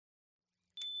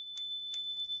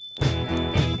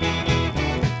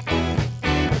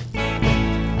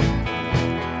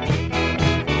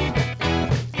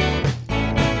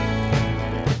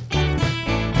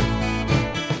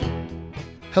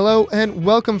Hello and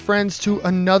welcome, friends, to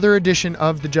another edition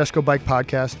of the Just Go Bike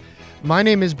podcast. My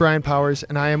name is Brian Powers,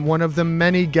 and I am one of the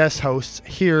many guest hosts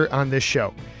here on this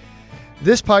show.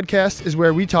 This podcast is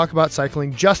where we talk about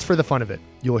cycling just for the fun of it.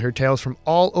 You'll hear tales from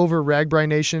all over RAGBRAI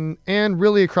Nation and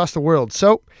really across the world.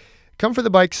 So come for the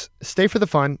bikes, stay for the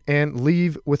fun, and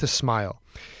leave with a smile.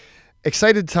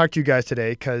 Excited to talk to you guys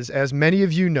today because, as many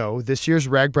of you know, this year's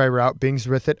RAGBRAI route brings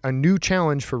with it a new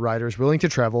challenge for riders willing to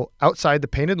travel outside the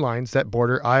painted lines that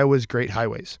border Iowa's great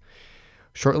highways.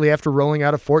 Shortly after rolling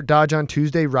out of Fort Dodge on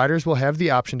Tuesday, riders will have the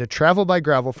option to travel by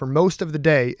gravel for most of the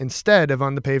day instead of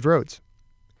on the paved roads.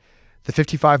 The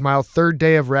 55-mile third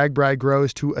day of RAGBRAI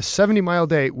grows to a 70-mile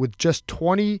day with just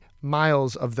 20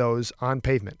 miles of those on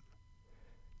pavement.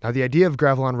 Now, the idea of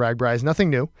gravel on RAGBRAI is nothing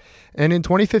new, and in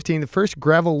 2015, the first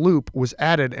gravel loop was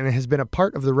added, and it has been a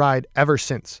part of the ride ever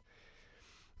since.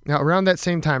 Now, around that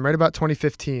same time, right about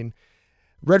 2015,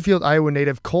 Redfield, Iowa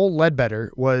native Cole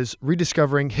Ledbetter was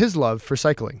rediscovering his love for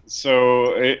cycling.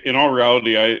 So, in all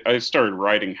reality, I started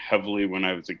riding heavily when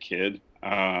I was a kid.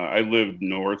 I lived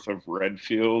north of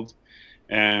Redfield,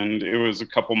 and it was a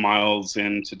couple miles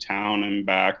into town and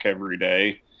back every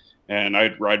day, and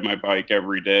I'd ride my bike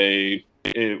every day.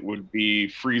 It would be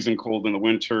freezing cold in the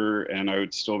winter, and I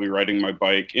would still be riding my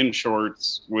bike in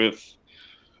shorts with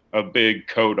a big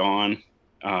coat on.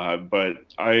 But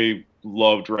I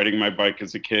loved riding my bike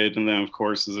as a kid. And then, of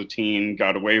course, as a teen,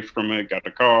 got away from it, got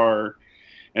a car,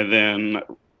 and then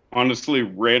honestly,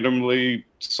 randomly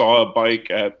saw a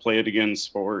bike at Play It Again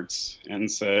Sports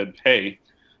and said, hey,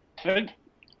 I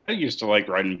used to like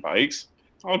riding bikes.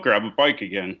 I'll grab a bike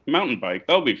again. Mountain bike,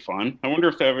 that'll be fun. I wonder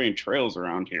if they have any trails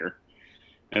around here.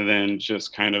 And then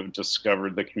just kind of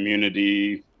discovered the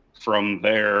community from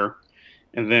there.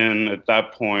 And then at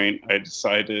that point, I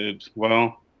decided,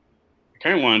 well, I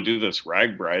kind of want to do this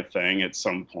RAGBRAI thing at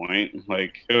some point.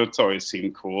 Like, it's always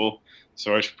seemed cool.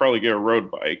 So I should probably get a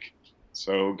road bike.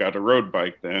 So got a road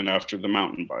bike then after the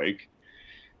mountain bike.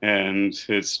 And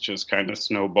it's just kind of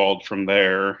snowballed from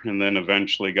there. And then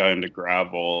eventually got into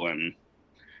gravel, and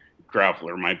gravel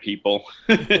are my people.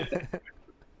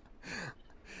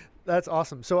 That's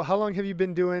awesome. So how long have you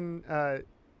been doing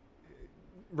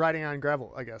riding on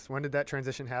gravel, I guess? When did that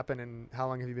transition happen, and how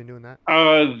long have you been doing that?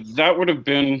 That would have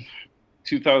been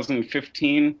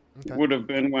 2015. Okay. Would have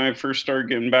been when I first started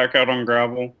getting back out on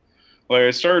gravel. Like,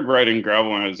 I started riding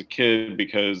gravel when I was a kid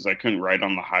because I couldn't ride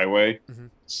on the highway. Mm-hmm.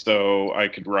 So I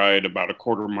could ride about a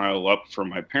quarter mile up from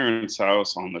my parents'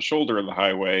 house on the shoulder of the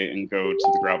highway and go to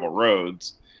the gravel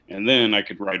roads. And then I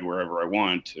could ride wherever I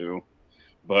wanted to.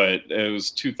 But it was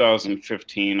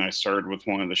 2015. I started with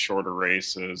one of the shorter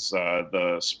races,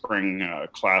 the Spring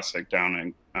Classic down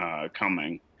in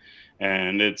Cumming.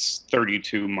 And it's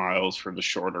 32 miles for the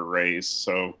shorter race.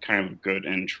 So kind of a good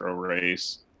intro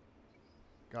race.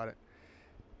 Got it.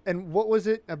 And what was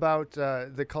it about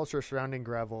the culture surrounding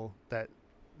gravel that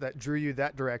drew you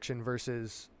that direction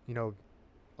versus, you know,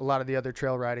 a lot of the other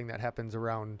trail riding that happens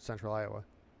around central Iowa?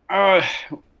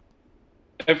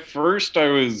 At first I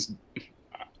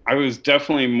was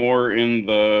definitely more in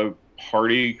the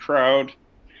party crowd,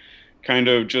 kind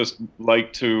of just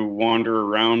like to wander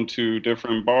around to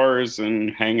different bars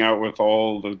and hang out with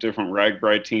all the different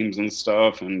RAGBRAI teams and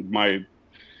stuff, and my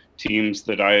teams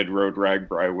that I had rode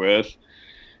RAGBRAI with.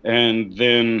 And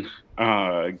then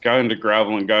got into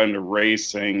gravel and got into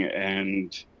racing,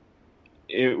 and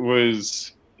it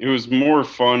was more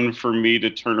fun for me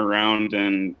to turn around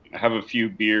and have a few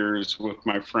beers with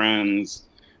my friends,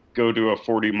 go to a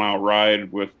 40-mile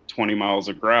ride with 20 miles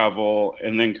of gravel,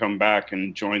 and then come back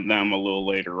and join them a little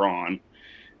later on.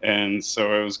 And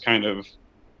so it was kind of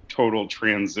total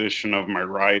transition of my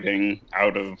riding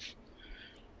out of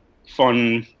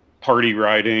fun party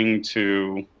riding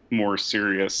to more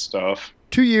serious stuff.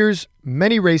 2 years,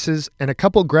 many races, and a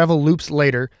couple gravel loops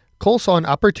later, Cole saw an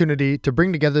opportunity to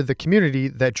bring together the community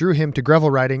that drew him to gravel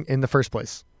riding in the first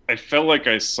place. I felt like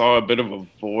I saw a bit of a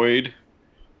void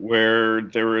where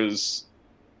there was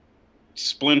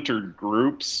splintered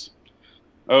groups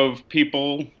of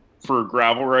people for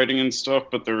gravel riding and stuff,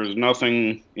 but there was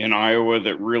nothing in Iowa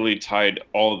that really tied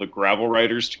all of the gravel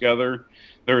riders together.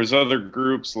 There's other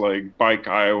groups like Bike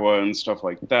Iowa and stuff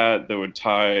like that would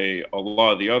tie a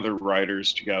lot of the other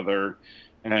riders together,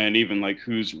 and even like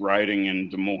Who's Riding in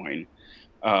Des Moines.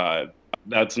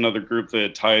 That's another group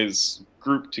that ties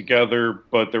group together,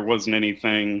 but there wasn't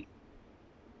anything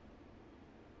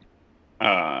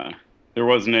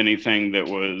that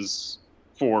was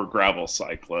for gravel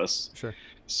cyclists. Sure.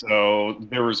 So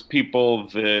there was people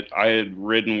that I had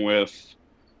ridden with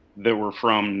that were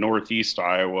from Northeast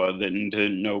Iowa that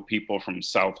didn't know people from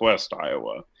Southwest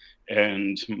Iowa.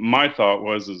 And my thought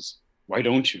is why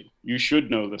don't you? You should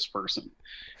know this person.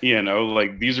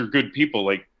 Like, these are good people.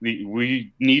 Like,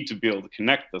 we need to be able to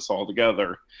connect this all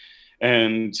together.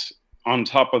 And on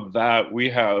top of that, we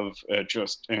have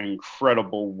just an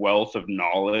incredible wealth of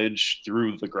knowledge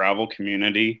through the gravel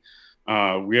community.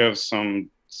 We have some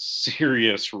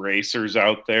serious racers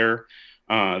out there.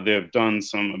 They have done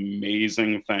some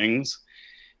amazing things,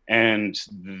 and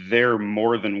they're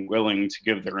more than willing to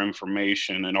give their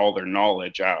information and all their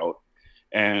knowledge out.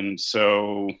 And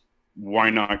so why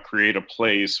not create a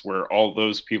place where all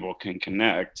those people can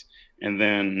connect, and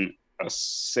then a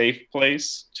safe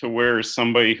place to where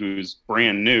somebody who's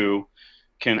brand new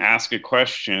can ask a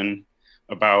question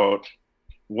about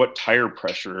what tire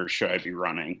pressure should I be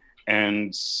running.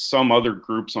 And some other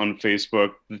groups on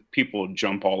Facebook, people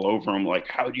jump all over them like,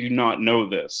 how do you not know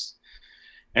this?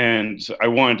 And I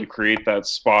wanted to create that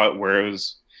spot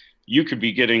whereas you could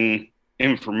be getting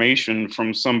information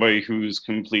from somebody who's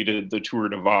completed the Tour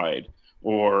Divide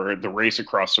or the Race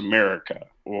Across America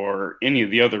or any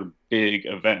of the other big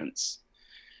events.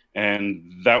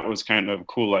 And that was kind of a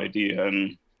cool idea,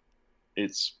 and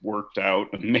it's worked out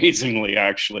amazingly,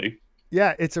 actually.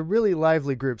 Yeah, it's a really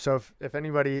lively group. So if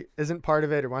anybody isn't part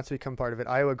of it or wants to become part of it,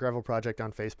 Iowa Gravel Project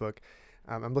on Facebook.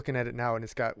 I'm looking at it now, and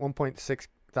it's got 1.6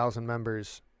 thousand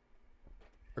members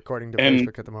according to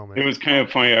Facebook at the moment. It was kind of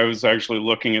funny. I was actually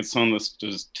looking at some of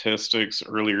the statistics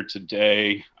earlier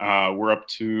today. We're up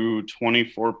to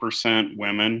 24%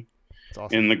 women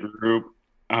in the group.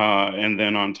 And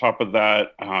then on top of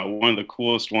that, one of the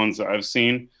coolest ones that I've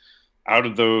seen, out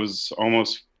of those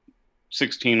almost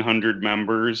 1,600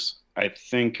 members, I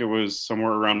think it was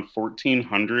somewhere around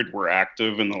 1,400 were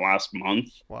active in the last month.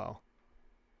 Wow.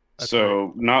 So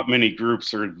great. Not many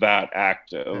groups are that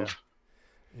active.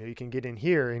 Yeah. You can get in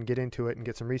here and get into it and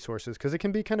get some resources, because it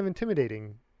can be kind of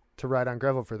intimidating to ride on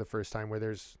gravel for the first time, where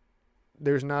there's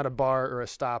not a bar or a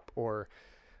stop or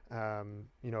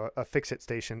a fix-it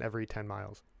station every 10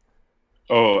 miles.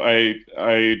 Oh,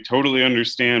 I totally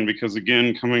understand, because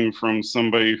again, coming from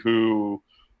somebody who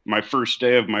my first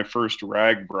day of my first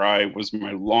RAGBRAI was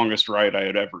my longest ride I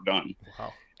had ever done.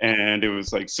 Wow. And it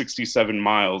was like 67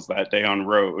 miles that day on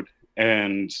road.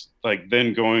 And like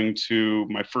then going to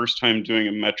my first time doing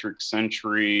a metric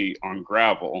century on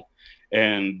gravel.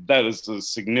 And that is a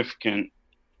significantly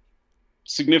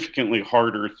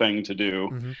harder thing to do.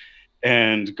 Mm-hmm.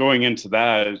 And going into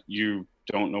that, you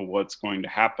don't know what's going to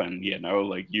happen,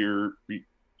 like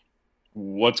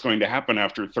what's going to happen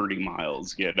after 30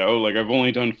 miles, like I've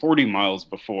only done 40 miles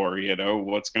before,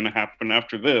 what's going to happen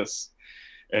after this?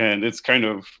 And it's kind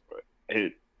of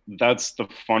that's the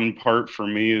fun part for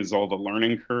me, is all the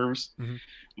learning curves. Mm-hmm.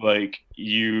 Like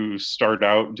you start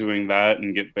out doing that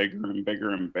and get bigger and bigger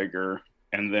and bigger.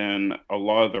 And then a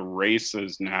lot of the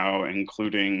races now,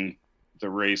 including the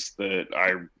race that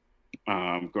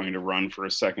I'm going to run for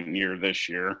a second year this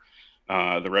year,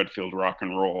 the Redfield Rock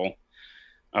and Roll,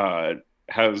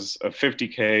 has a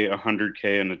 50K,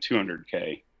 100K, and a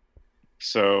 200K.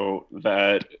 So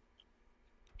that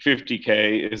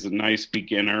 50K is a nice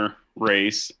beginner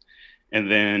race. And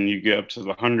then you get up to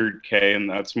the 100K, and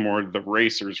that's more the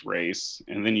racer's race.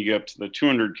 And then you get up to the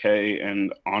 200K,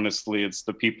 and honestly, it's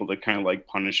the people that kind of like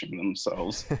punishing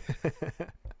themselves.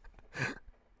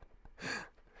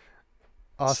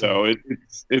 Awesome. So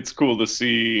it's cool to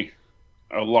see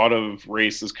a lot of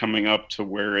races coming up to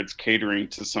where it's catering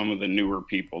to some of the newer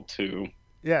people too.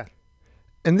 Yeah.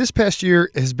 And this past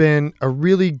year has been a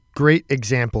really great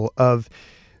example of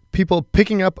people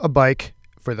picking up a bike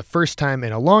for the first time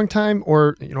in a long time,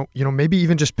 or, maybe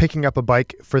even just picking up a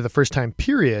bike for the first time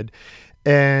period,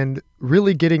 and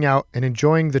really getting out and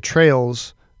enjoying the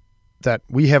trails that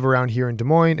we have around here in Des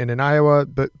Moines and in Iowa,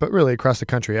 but really across the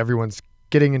country. Everyone's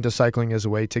getting into cycling as a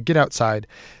way to get outside,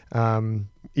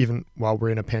 even while we're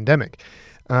in a pandemic.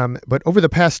 But over the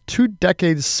past 2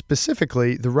 decades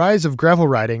specifically, the rise of gravel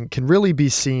riding can really be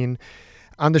seen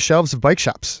on the shelves of bike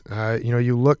shops.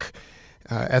 You look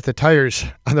at the tires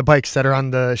on the bikes that are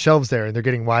on the shelves there, and they're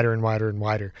getting wider and wider and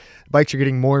wider. Bikes are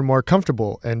getting more and more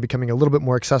comfortable and becoming a little bit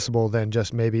more accessible than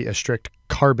just maybe a strict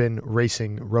carbon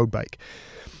racing road bike.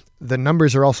 The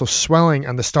numbers are also swelling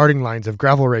on the starting lines of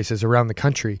gravel races around the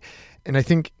country. And I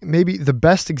think maybe the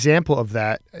best example of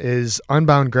that is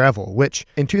Unbound Gravel, which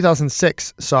in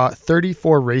 2006 saw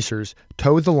 34 racers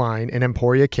toe the line in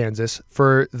Emporia, Kansas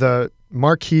for the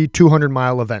marquee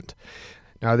 200-mile event.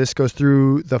 Now, this goes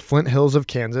through the Flint Hills of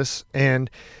Kansas, and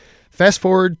fast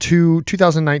forward to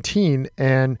 2019,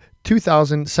 and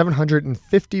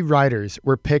 2,750 riders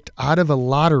were picked out of a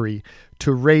lottery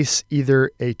to race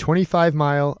either a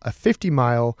 25-mile, a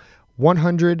 50-mile,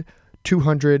 100,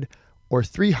 200, or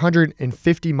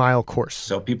 350-mile course.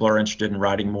 So people are interested in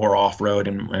riding more off-road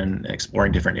and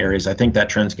exploring different areas. I think that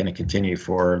trend's going to continue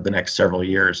for the next several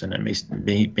years, and it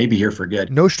may be here for good.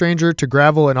 No stranger to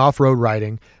gravel and off-road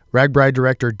riding, RAGBRAI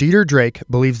director Dieter Drake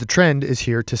believes the trend is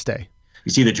here to stay.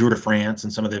 You see the Tour de France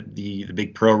and some of the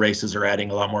big pro races are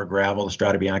adding a lot more gravel. The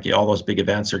Strade Bianche, all those big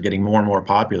events are getting more and more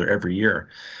popular every year.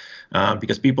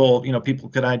 Because people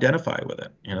could identify with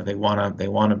it. They want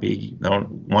to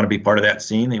be part of that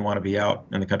scene. They want to be out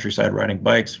in the countryside riding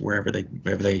bikes wherever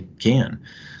they can.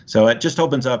 So it just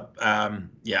opens up. I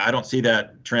don't see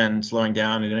that trend slowing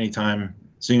down at any time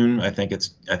soon. I think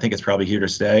it's probably here to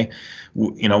stay.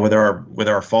 With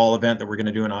our fall event that we're going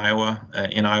to do in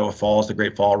Iowa Falls, the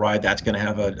Great Fall Ride, that's going to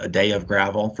have a day of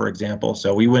gravel, for example.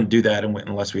 So we wouldn't do that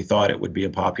unless we thought it would be a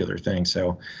popular thing.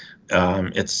 So.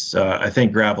 I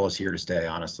think gravel is here to stay.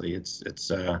 Honestly, it's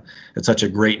such a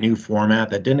great new format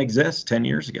that didn't exist 10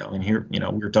 years ago. And here, we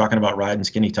were talking about riding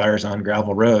skinny tires on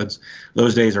gravel roads.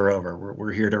 Those days are over.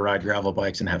 We're here to ride gravel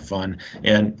bikes and have fun,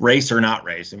 and race or not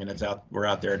race. We're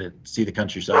out there to see the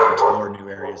countryside, explore new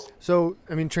areas. So,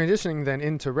 transitioning then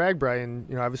into RAGBRAI,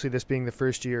 and obviously this being the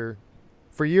first year,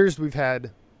 for years we've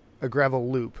had a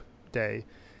gravel loop day.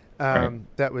 Right.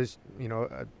 That was,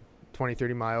 20,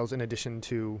 30 miles in addition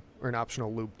to, or an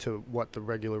optional loop to what the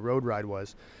regular road ride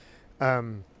was.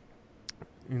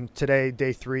 Today,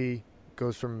 day 3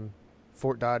 goes from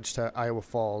Fort Dodge to Iowa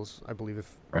Falls, I believe,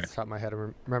 if off the top of my head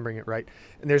I'm remembering it right.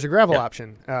 And there's a gravel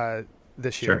option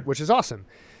this year, which is awesome.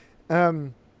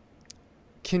 Can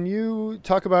you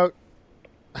talk about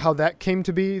how that came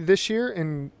to be this year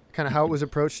and kind of how it was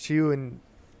approached to you and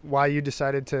why you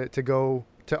decided to go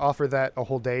to offer that a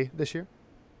whole day this year?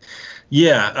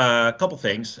 Yeah, a couple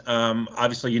things.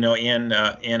 Obviously, Ann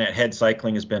at Head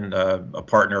Cycling has been a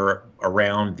partner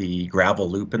around the gravel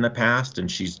loop in the past, and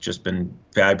she's just been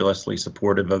fabulously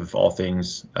supportive of all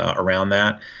things around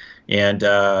that. And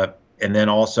then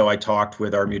also I talked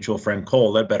with our mutual friend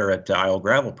Cole Ledbetter at the Iowa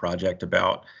Gravel Project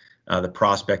about the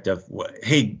prospect of,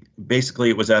 hey, basically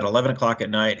it was at 11 o'clock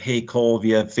at night. Hey, Cole,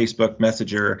 via Facebook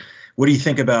Messenger, what do you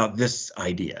think about this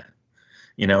idea?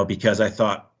 Because I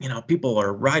thought, people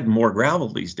are riding more gravel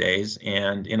these days,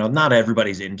 and, not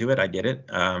everybody's into it. I get it.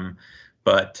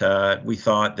 But we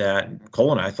thought that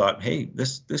Cole and I thought, hey,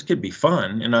 this could be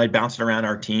fun. And I bounced around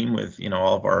our team with,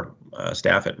 all of our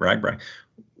staff at RAGBRAI.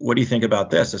 What do you think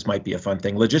about this? This might be a fun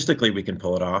thing. Logistically, we can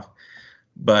pull it off.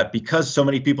 But because so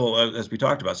many people, as we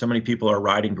talked about, so many people are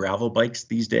riding gravel bikes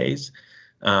these days,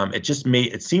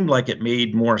 it seemed like it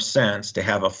made more sense to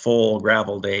have a full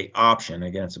gravel day option.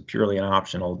 Again, it's purely an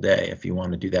optional day if you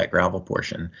want to do that gravel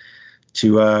portion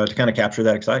to kind of capture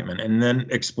that excitement and then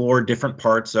explore different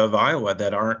parts of Iowa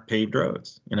that aren't paved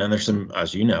roads. There's some,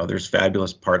 as there's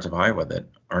fabulous parts of Iowa that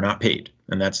are not paved.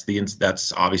 And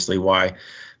that's obviously why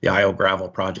the Iowa Gravel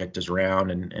Project is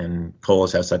around, and Cole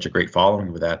has such a great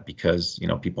following with that because,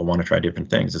 people want to try different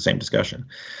things, the same discussion.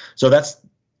 So that's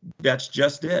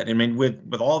just it.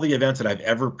 With all the events that I've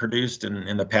ever produced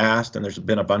in the past, and there's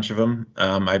been a bunch of them,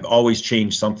 I've always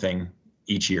changed something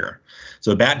each year.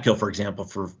 So Battenkill, for example,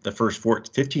 for the first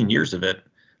 15 years of it,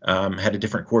 had a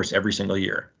different course every single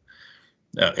year.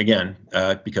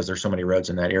 Because there's so many roads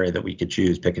in that area that we could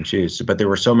pick and choose. But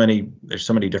there's so many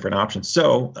different options.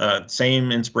 So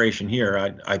same inspiration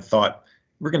here. I thought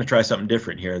we're going to try something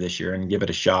different here this year and give it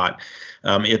a shot.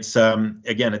 It's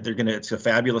a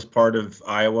fabulous part of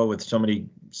Iowa with so many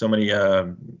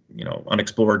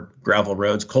unexplored gravel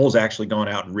roads. Cole's actually gone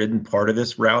out and ridden part of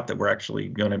this route that we're actually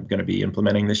going to be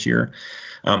implementing this year.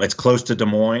 It's close to Des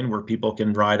Moines, where people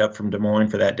can ride up from Des Moines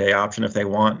for that day option if they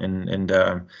want,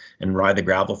 and ride the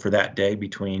gravel for that day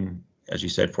between, as you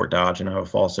said, Fort Dodge and Iowa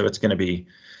Falls. So it's going to be,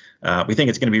 we think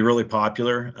it's going to be really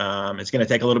popular. It's going to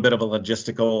take a little bit of a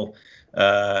logistical.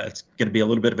 It's going to be a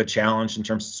little bit of a challenge in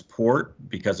terms of support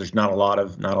because there's not a lot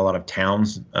of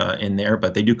towns in there,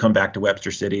 but they do come back to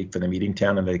Webster City for the meeting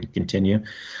town and they can continue.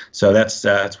 So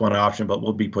that's one option, but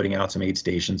we'll be putting out some aid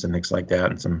stations and things like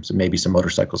that, and maybe some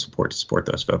motorcycle support to support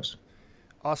those folks.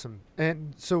 Awesome.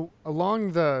 And so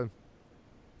along the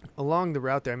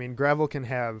route there, gravel can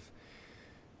have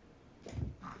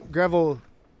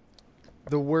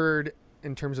the word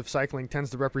in terms of cycling tends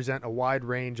to represent a wide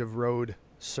range of road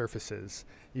surfaces.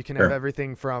 You can have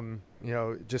everything from,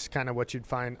 just kind of what you'd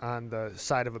find on the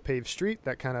side of a paved street,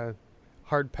 that kind of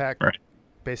hard packed,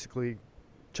 basically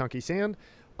chunky sand,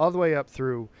 all the way up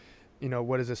through,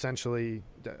 what is essentially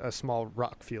a small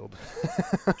rock field.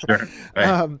 Sure.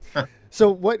 Right.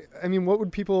 So what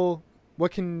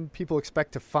can people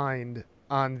expect to find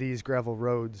on these gravel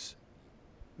roads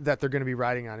that they're going to be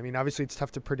riding on? Obviously it's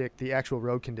tough to predict the actual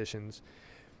road conditions.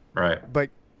 Right.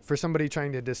 But for somebody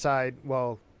trying to decide,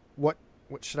 well, what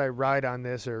should I ride on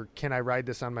this, or can I ride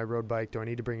this on my road bike? Do I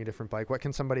need to bring a different bike? What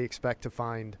can somebody expect to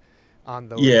find on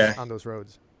those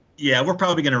roads? Yeah, we're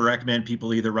probably going to recommend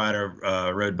people either ride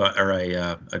a road bike or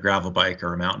a gravel bike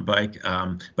or a mountain bike.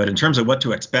 But in terms of what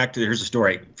to expect, here's a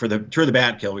story. For the Tour of the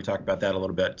Badkill, we talked about that a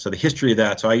little bit. So the history of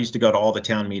that. So I used to go to all the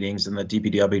town meetings, and the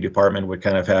DPW department would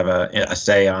kind of have a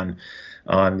say on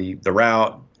the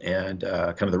route and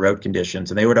kind of the road conditions.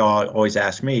 And they would always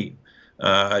ask me,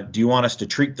 do you want us to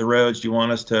treat the roads? Do you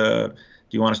want us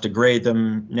to grade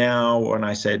them now? And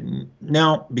I said,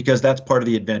 no, because that's part of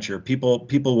the adventure. People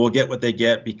will get what they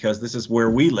get because this is where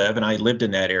we live, and I lived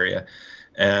in that area.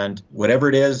 And whatever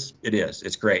it is,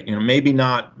 it's great. Maybe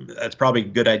not, that's probably a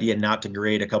good idea not to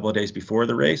grade a couple of days before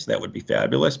the race. That would be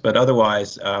fabulous. But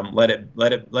otherwise, let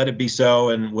it be so,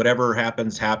 and whatever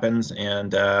happens.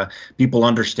 And people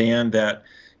understand that,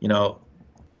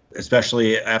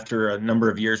 especially after a number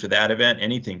of years with that event,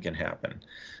 anything can happen.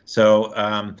 So,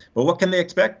 but what can they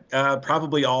expect?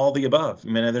 Probably all the above. I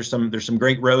mean, there's some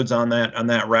great roads on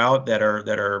that route that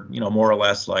are more or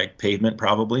less like pavement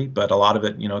probably, but a lot of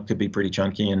it could be pretty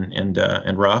chunky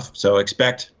and rough. So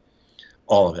expect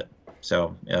all of it.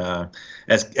 So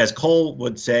as Cole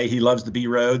would say, he loves the B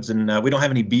roads, and we don't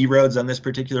have any B roads on this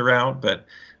particular route, but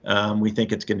we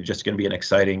think it's going to be an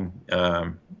exciting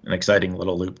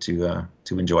little loop to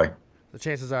enjoy. The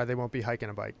chances are they won't be hiking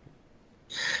a bike.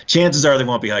 Chances are they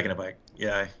won't be hiking a bike.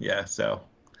 Yeah. So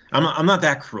I'm not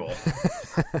that cruel,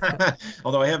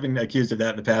 although I have been accused of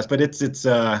that in the past. But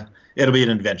it'll be an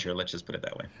adventure. Let's just put it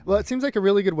that way. Well, it seems like a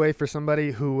really good way for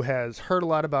somebody who has heard a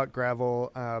lot about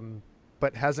gravel,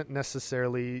 but hasn't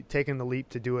necessarily taken the leap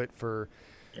to do it.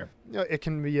 It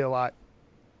can be a lot,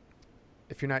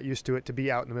 if you're not used to it, to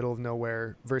be out in the middle of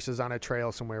nowhere versus on a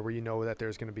trail somewhere where that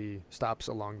there's going to be stops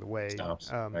along the way.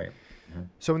 Right. Mm-hmm.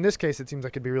 So in this case, it seems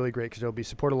like it'd be really great because there'll be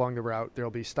support along the route.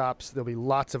 There'll be stops. There'll be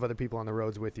lots of other people on the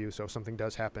roads with you. So if something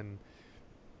does happen,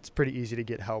 it's pretty easy to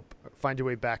get help. Find your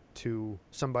way back to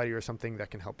somebody or something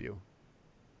that can help you.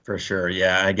 For sure.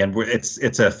 Yeah. Again,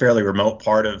 it's a fairly remote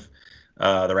part of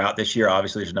the route this year.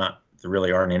 Obviously, there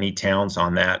really aren't any towns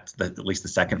on that, at least the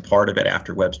second part of it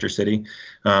after Webster City.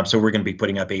 So we're going to be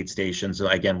putting up aid stations.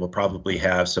 Again, we'll probably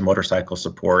have some motorcycle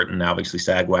support and obviously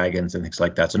sag wagons and things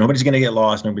like that. So nobody's going to get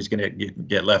lost. Nobody's going to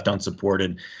get left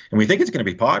unsupported. And we think it's going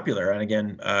to be popular. And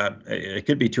again, it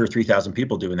could be 2,000 or 3,000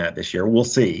 people doing that this year. We'll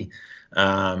see.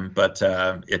 But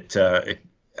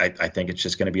I think it's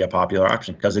just going to be a popular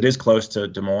option because it is close to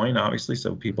Des Moines, obviously.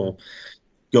 So people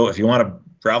go, if you want a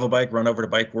gravel bike, run over to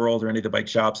Bike World or any of the bike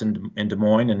shops in Des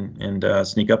Moines and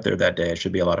sneak up there that day. It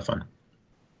should be a lot of fun.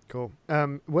 Cool.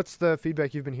 What's the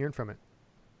feedback you've been hearing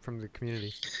from the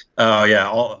community? Oh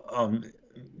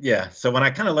yeah. So when I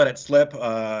kind of let it slip,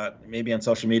 maybe on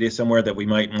social media somewhere that we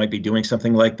might be doing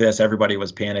something like this, everybody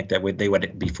was panicked that they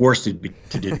would be forced to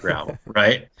do gravel,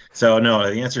 right? So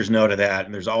no, the answer is no to that.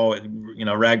 And there's always,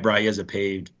 RAGBRAI is a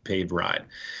paved ride.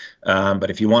 But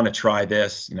if you want to try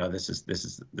this, this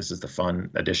is the fun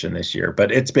addition this year.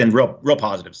 But it's been real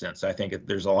positive since. I think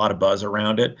there's a lot of buzz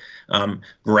around it.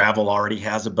 Gravel already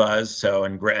has a buzz. So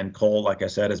and Cole, like I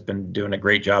said, has been doing a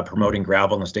great job promoting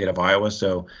gravel in the state of Iowa.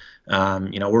 So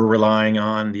we're relying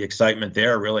on the excitement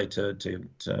there really to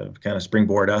kind of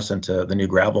springboard us into the new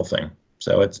gravel thing.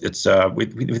 So we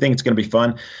think it's going to be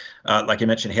fun. Like I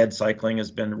mentioned, Head Cycling has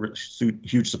been a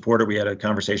huge supporter. We had a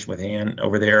conversation with Ann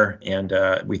over there, and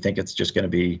we think it's just going to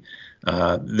be,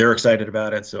 they're excited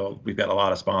about it. So we've got a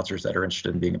lot of sponsors that are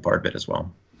interested in being a part of it as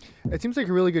well. It seems like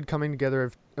a really good coming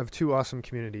together of two awesome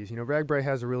communities. RAGBRAI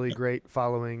has a really great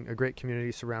following, a great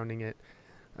community surrounding it.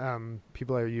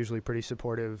 People are usually pretty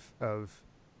supportive of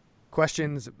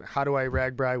questions. How do I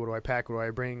RAGBRAI? What do I pack? What do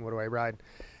I bring? What do I ride?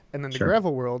 And then the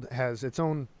gravel world has its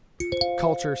own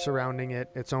culture surrounding it,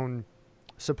 its own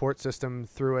support system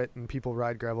through it, and people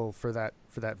ride gravel for that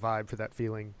vibe, for that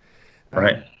feeling.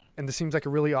 Right. And this seems like a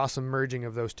really awesome merging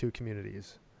of those two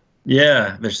communities.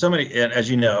 Yeah, there's so many, as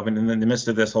you know, I mean, in the midst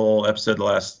of this whole episode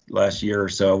last year or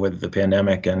so with the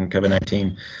pandemic and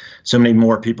COVID-19, so many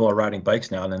more people are riding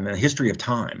bikes now than in the history of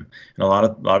time. And a lot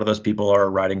of those people are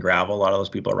riding gravel. A lot of those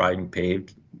people are riding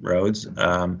paved roads.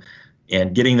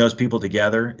 And getting those people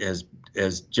together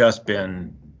has just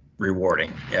been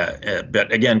rewarding.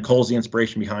 But again, Cole's the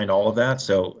inspiration behind all of that.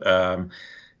 So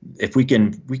if we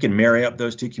can marry up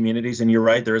those two communities, and you're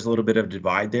right, there is a little bit of a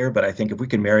divide there, but I think if we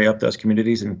can marry up those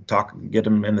communities and get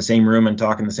them in the same room and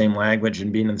talking the same language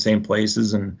and being in the same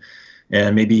places and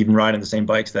maybe even riding the same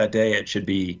bikes that day, it should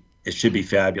be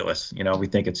fabulous. We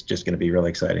think it's just going to be really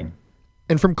exciting.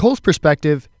 And from Cole's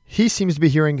perspective, he seems to be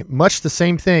hearing much the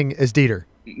same thing as Dieter.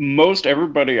 Most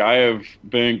everybody I have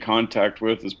been in contact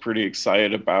with is pretty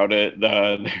excited about it.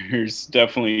 There's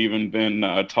definitely even been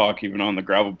talk, even on the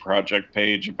gravel project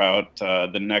page, about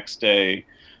the next day.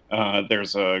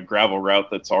 There's a gravel route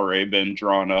that's already been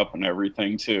drawn up and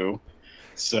everything too.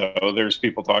 So there's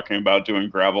people talking about doing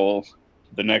gravel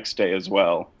the next day as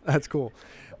well. That's cool.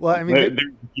 Well, I mean, there's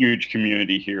a huge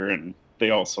community here, and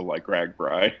they also like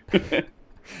RAGBRAI.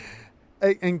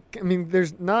 And I mean,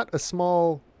 there's not a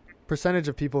small percentage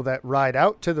of people that ride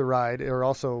out to the ride, or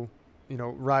also,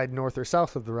 ride north or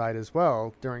south of the ride as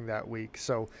well during that week.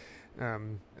 So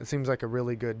it seems like a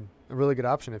really good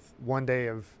option if one day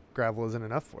of gravel isn't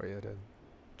enough for you to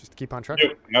just keep on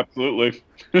trucking. Yep, absolutely.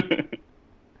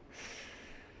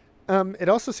 It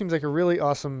also seems like a really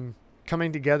awesome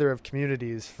coming together of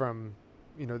communities from,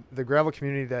 the gravel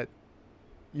community that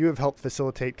you have helped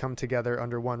facilitate come together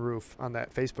under one roof on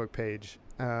that Facebook page,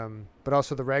 but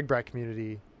also the RAGBRAI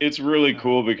community. It's really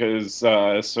cool because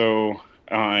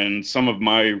on some of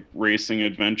my racing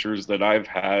adventures that I've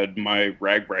had, my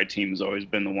RAGBRAI team's always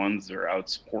been the ones that are out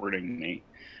supporting me.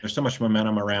 There's so much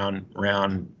momentum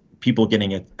around people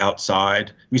getting it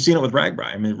outside. We've seen it with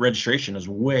RAGBRAI. I mean, registration is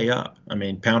way up. I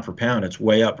mean, pound for pound, it's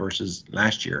way up versus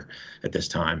last year at this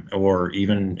time, or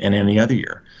even in any other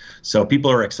year. So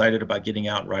people are excited about getting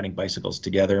out and riding bicycles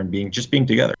together and being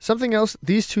together. Something else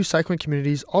these two cycling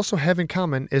communities also have in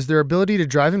common is their ability to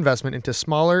drive investment into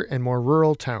smaller and more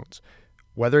rural towns.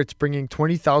 Whether it's bringing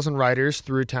 20,000 riders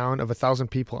through a town of 1,000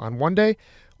 people on one day,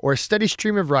 or a steady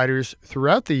stream of riders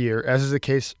throughout the year, as is the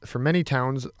case for many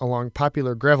towns along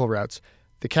popular gravel routes,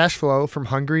 the cash flow from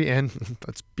hungry and,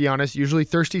 let's be honest, usually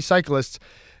thirsty cyclists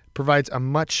provides a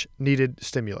much-needed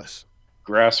stimulus.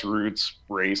 Grassroots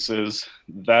races,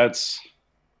 that's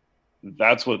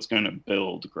what's going to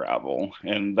build gravel,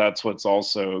 and that's what's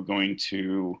also going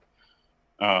to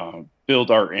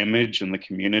build our image in the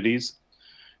communities,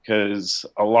 because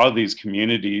a lot of these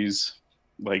communities,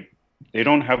 they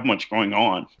don't have much going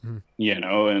on, and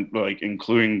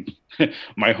including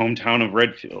my hometown of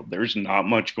Redfield, there's not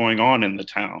much going on in the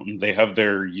town. They have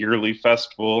their yearly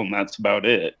festival, and that's about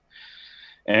it.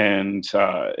 And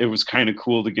it was kind of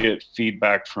cool to get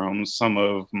feedback from some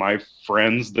of my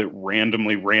friends that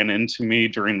randomly ran into me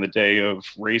during the day of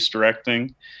race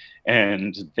directing.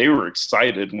 And they were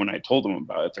excited when I told them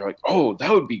about it. They're like, "Oh,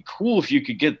 that would be cool if you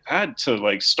could get that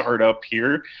to start up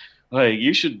here.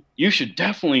 You should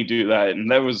definitely do that."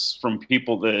 And that was from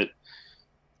people that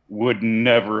would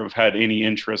never have had any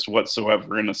interest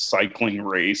whatsoever in a cycling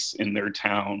race in their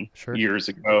town years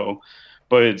ago.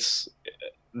 But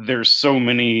there's so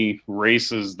many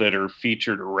races that are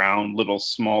featured around little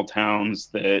small towns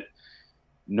that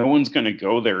no one's going to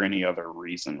go there any other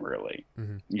reason, really.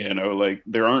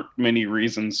 There aren't many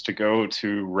reasons to go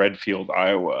to Redfield,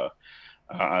 Iowa.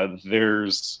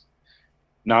 There's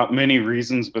not many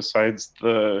reasons besides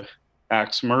the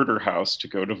Axe Murder House to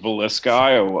go to Villisca,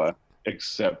 Iowa,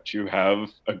 except you have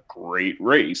a great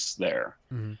race there.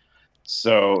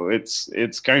 So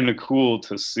it's kind of cool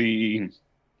to see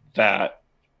that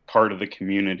part of the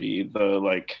community,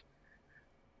 the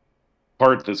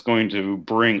part that's going to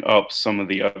bring up some of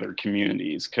the other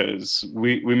communities, because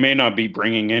we may not be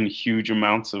bringing in huge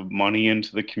amounts of money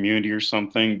into the community or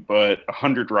something, but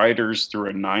 100 riders through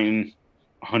a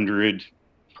 900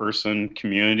 person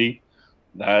community,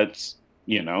 that's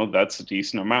a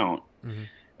decent amount.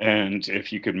 And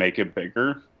if you could make it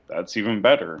bigger, that's even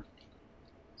better.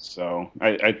 So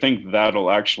I think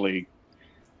that'll actually,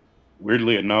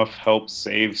 weirdly enough, help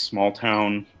save small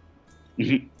town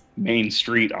Main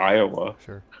Street, Iowa.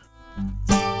 Sure.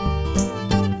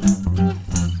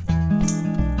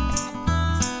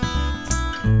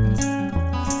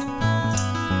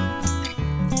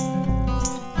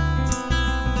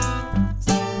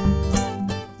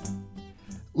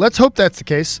 Let's hope that's the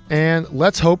case, and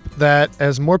let's hope that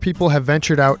as more people have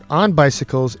ventured out on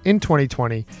bicycles in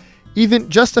 2020, even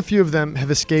just a few of them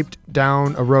have escaped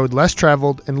down a road less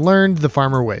traveled and learned the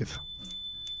farmer wave.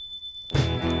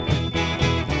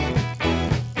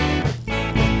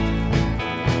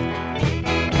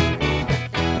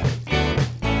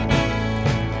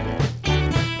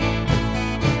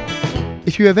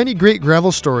 If you have any great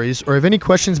gravel stories or have any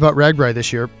questions about RAGBRAI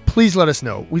this year, please let us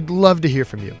know. We'd love to hear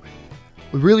from you.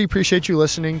 We really appreciate you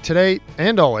listening today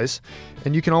and always,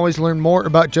 and you can always learn more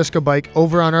about Just Go Bike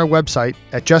over on our website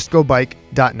at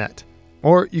justgobike.net.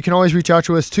 Or you can always reach out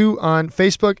to us too on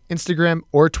Facebook, Instagram,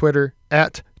 or Twitter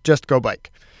at Just Go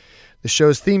Bike. The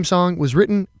show's theme song was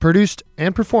written, produced,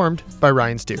 and performed by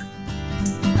Ryan Steer.